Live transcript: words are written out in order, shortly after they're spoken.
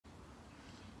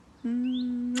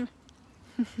Mm.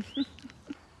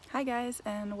 Hi guys,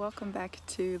 and welcome back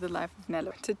to the life of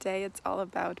Nello. Today it's all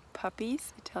about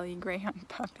puppies, Italian Greyhound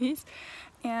puppies.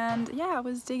 And yeah, I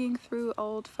was digging through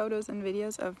old photos and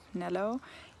videos of Nello,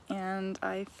 and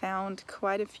I found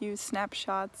quite a few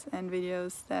snapshots and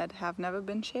videos that have never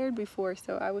been shared before,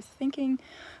 so I was thinking,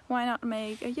 why not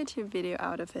make a YouTube video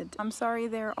out of it? I'm sorry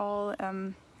they're all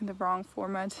in the wrong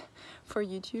format for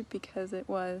YouTube because it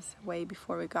was way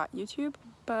before we got YouTube,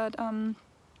 but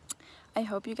I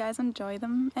hope you guys enjoy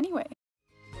them anyway.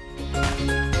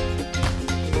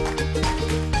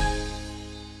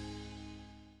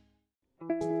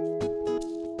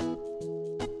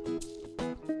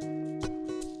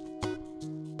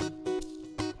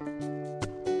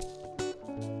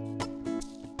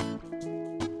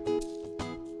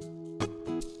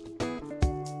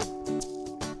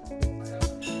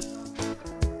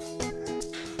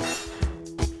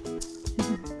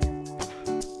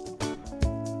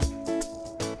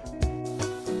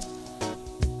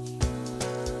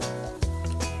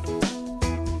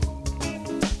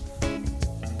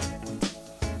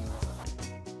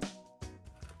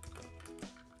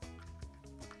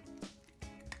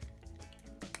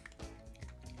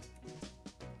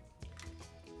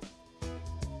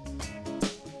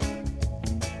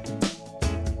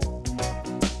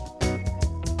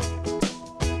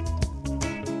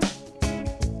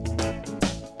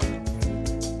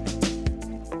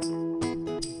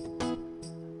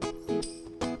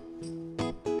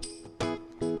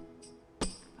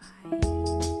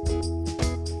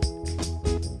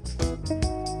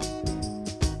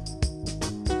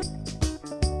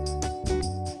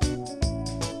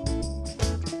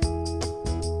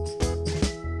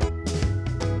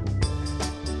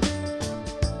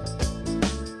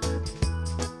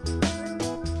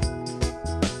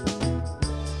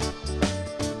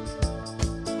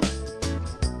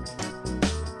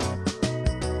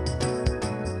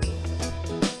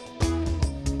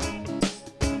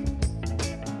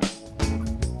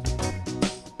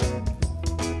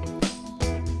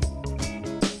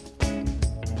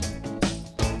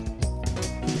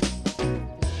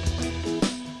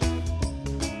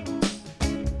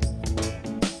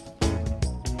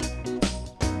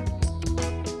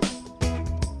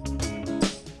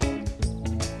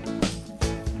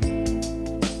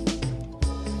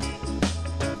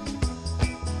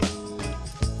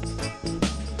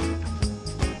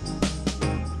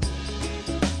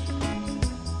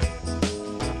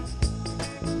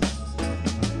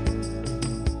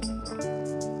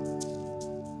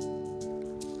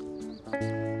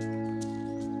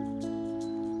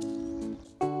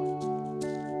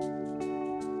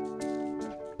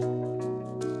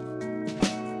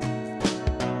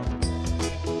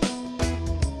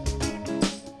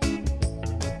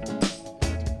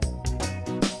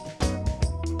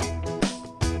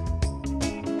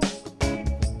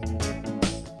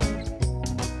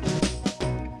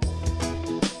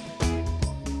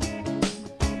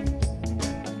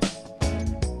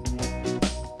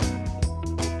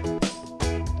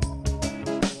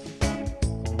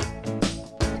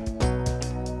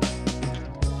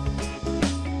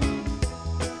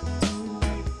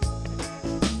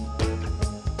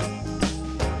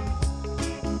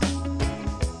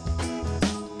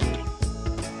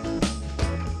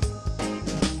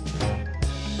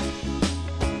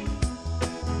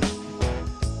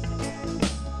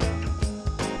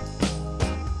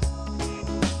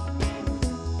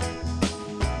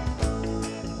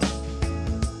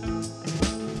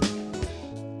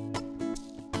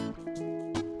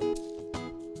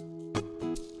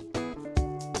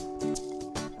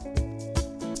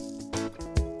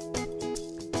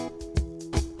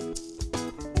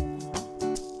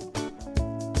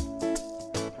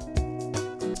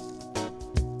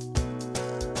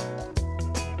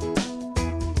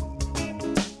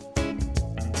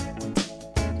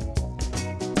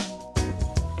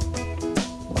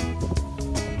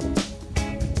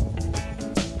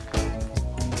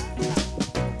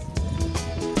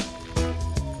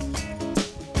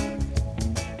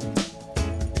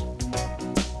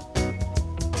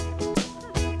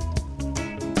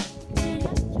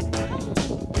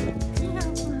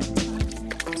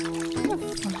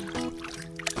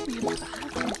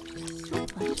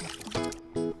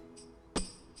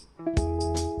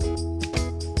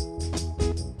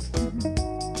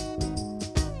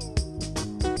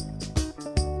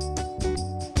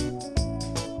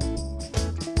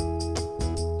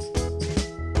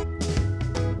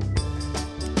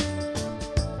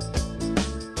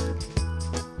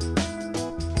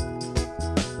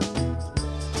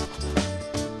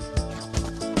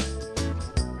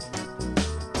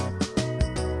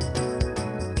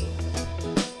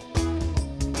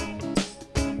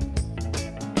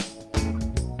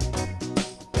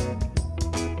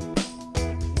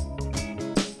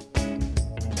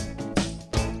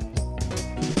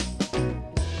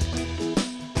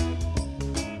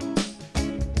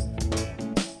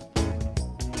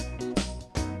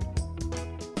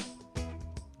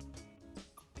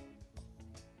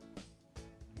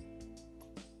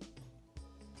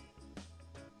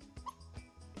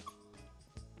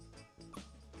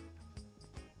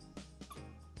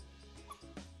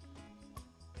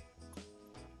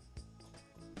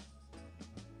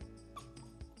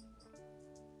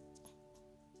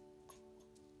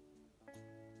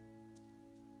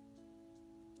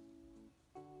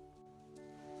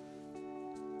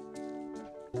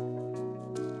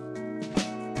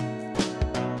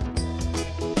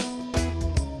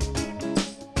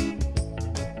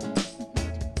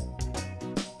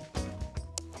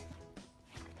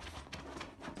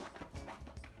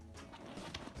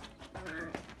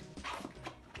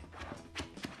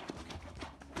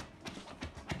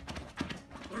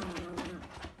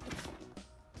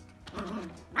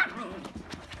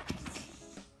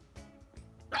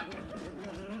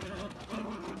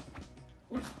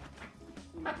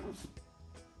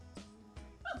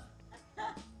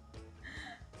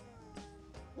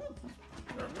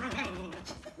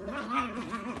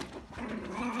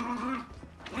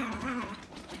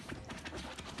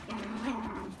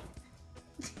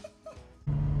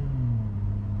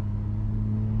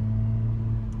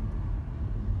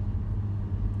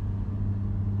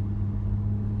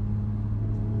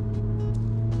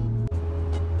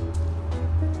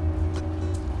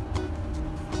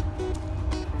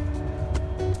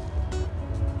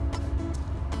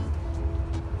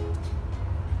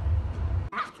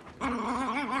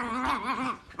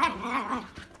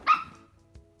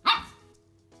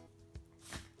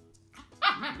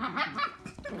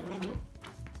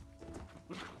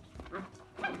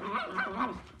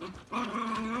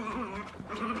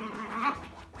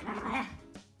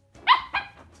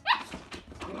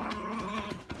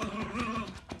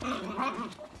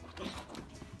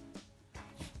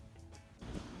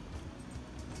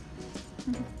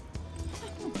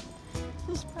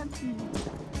 This puppy.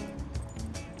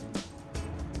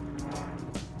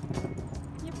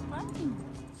 You're funny.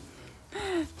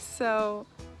 So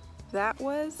that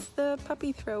was the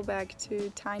puppy throwback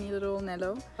to tiny little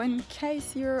Nello. In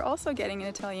case you're also getting an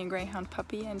Italian Greyhound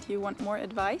puppy and you want more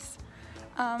advice,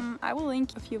 I will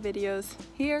link a few videos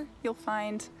here. You'll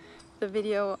find the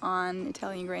video on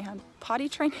Italian Greyhound potty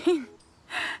training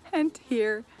and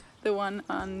here the one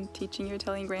on teaching your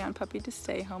Italian Greyhound puppy to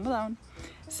stay home alone.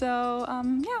 So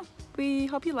yeah, we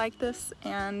hope you liked this,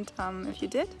 and if you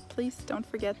did, please don't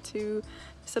forget to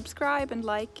subscribe and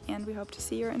like, and we hope to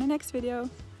see you in the next video.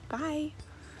 Bye!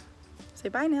 Say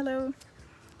bye, Nello!